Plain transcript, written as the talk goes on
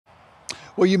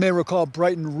Well, you may recall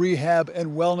Brighton Rehab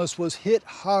and Wellness was hit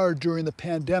hard during the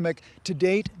pandemic. To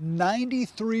date,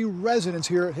 93 residents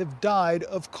here have died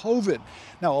of COVID.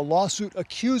 Now, a lawsuit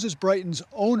accuses Brighton's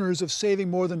owners of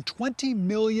saving more than $20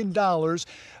 million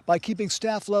by keeping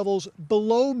staff levels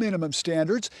below minimum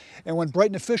standards. And when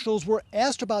Brighton officials were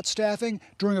asked about staffing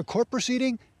during a court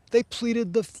proceeding, they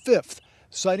pleaded the fifth,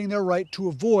 citing their right to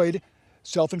avoid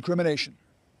self-incrimination.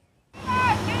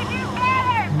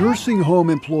 Nursing home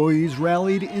employees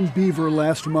rallied in Beaver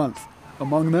last month.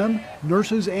 Among them,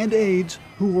 nurses and aides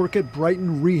who work at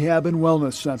Brighton Rehab and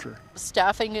Wellness Center.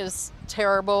 Staffing is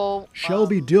terrible.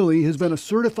 Shelby Dilley has been a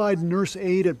certified nurse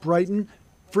aide at Brighton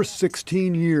for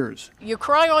 16 years. You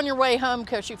cry on your way home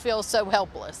because you feel so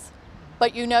helpless.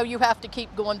 But you know you have to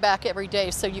keep going back every day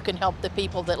so you can help the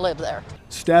people that live there.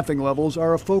 Staffing levels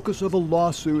are a focus of a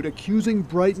lawsuit accusing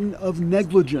Brighton of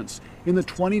negligence in the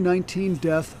 2019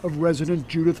 death of resident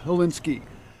Judith Helinski.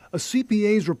 A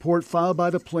CPA's report filed by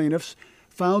the plaintiffs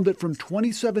found that from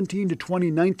 2017 to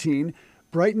 2019,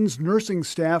 Brighton's nursing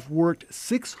staff worked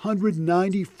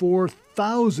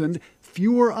 694,000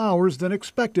 fewer hours than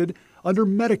expected under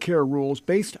Medicare rules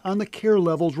based on the care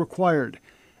levels required.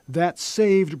 That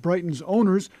saved Brighton's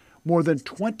owners more than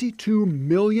 $22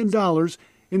 million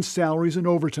in salaries and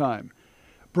overtime.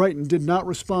 Brighton did not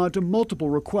respond to multiple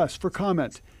requests for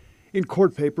comment. In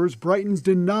court papers, Brighton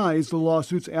denies the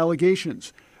lawsuit's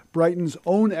allegations. Brighton's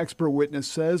own expert witness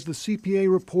says the CPA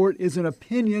report is an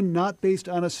opinion not based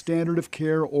on a standard of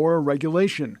care or a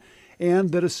regulation,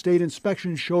 and that a state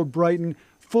inspection showed Brighton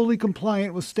fully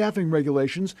compliant with staffing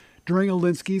regulations during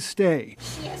Helinski's stay.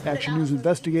 Action News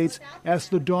Investigates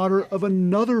asked the daughter of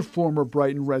another former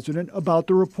Brighton resident about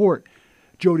the report.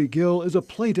 Jody Gill is a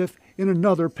plaintiff in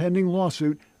another pending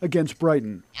lawsuit against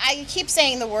Brighton. I keep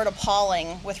saying the word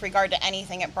appalling with regard to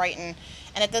anything at Brighton,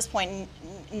 and at this point,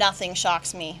 nothing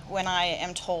shocks me when I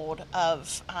am told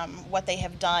of what they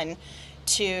have done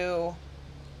to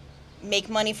make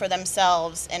money for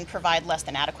themselves and provide less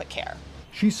than adequate care.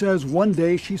 She says one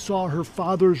day she saw her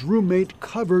father's roommate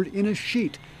covered in a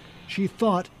sheet. She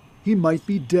thought he might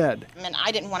be dead. And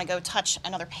I didn't want to go touch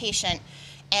another patient,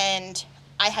 and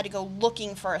I had to go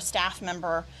looking for a staff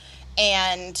member,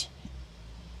 and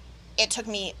it took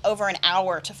me over an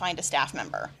hour to find a staff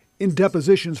member. In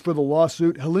depositions for the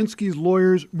lawsuit, Helinski's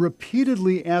lawyers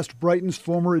repeatedly asked Brighton's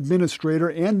former administrator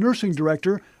and nursing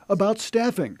director about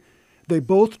staffing. They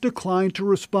both declined to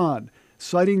respond,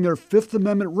 citing their Fifth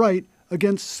Amendment right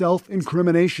against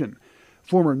self-incrimination.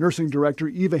 Former nursing director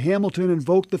Eva Hamilton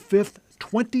invoked the Fifth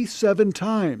 27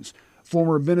 times.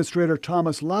 Former administrator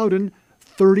Thomas Loudon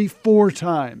 34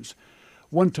 times.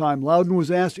 One time, Loudon was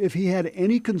asked if he had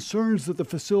any concerns that the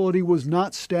facility was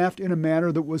not staffed in a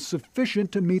manner that was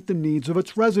sufficient to meet the needs of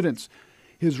its residents.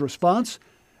 His response?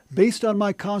 Based on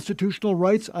my constitutional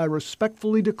rights, I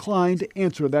respectfully decline to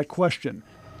answer that question.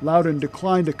 Loudon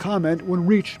declined to comment when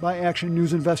reached by Action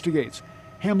News Investigates.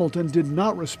 Hamilton did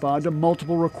not respond to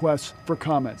multiple requests for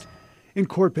comment. In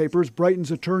court papers, Brighton's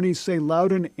attorneys say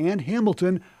Loudon and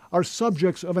Hamilton are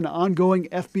subjects of an ongoing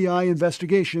FBI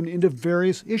investigation into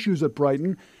various issues at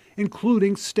Brighton,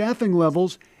 including staffing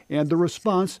levels and the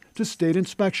response to state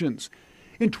inspections.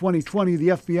 In 2020, the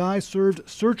FBI served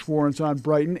search warrants on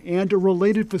Brighton and a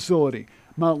related facility,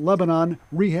 Mount Lebanon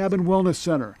Rehab and Wellness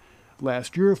Center.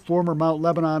 Last year, former Mount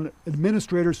Lebanon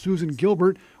Administrator Susan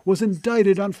Gilbert was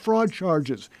indicted on fraud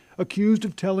charges, accused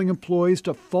of telling employees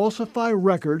to falsify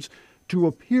records to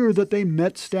appear that they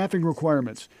met staffing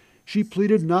requirements. She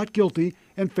pleaded not guilty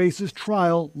and faces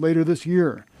trial later this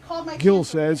year. Gill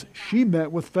says she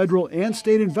met with federal and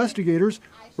state investigators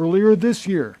earlier this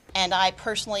year. And I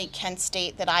personally can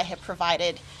state that I have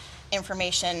provided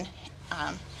information,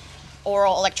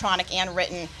 oral, electronic, and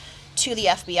written, to the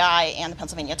FBI and the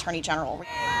Pennsylvania Attorney General.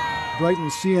 Brighton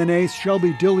CNA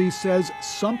Shelby Dilley says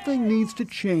something needs to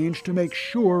change to make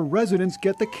sure residents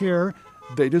get the care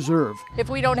they deserve. If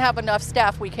we don't have enough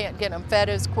staff, we can't get them fed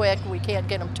as quick, we can't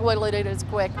get them toileted as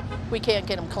quick, we can't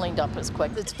get them cleaned up as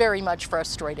quick. It's very much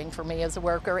frustrating for me as a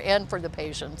worker and for the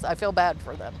patients. I feel bad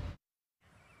for them.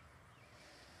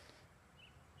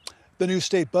 The new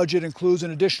state budget includes an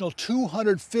additional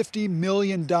 $250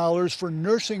 million for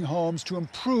nursing homes to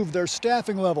improve their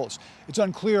staffing levels. It's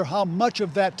unclear how much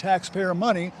of that taxpayer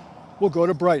money will go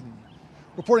to Brighton.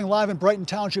 Reporting live in Brighton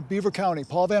Township, Beaver County,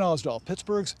 Paul Van Osdal,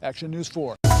 Pittsburgh's Action News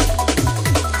 4.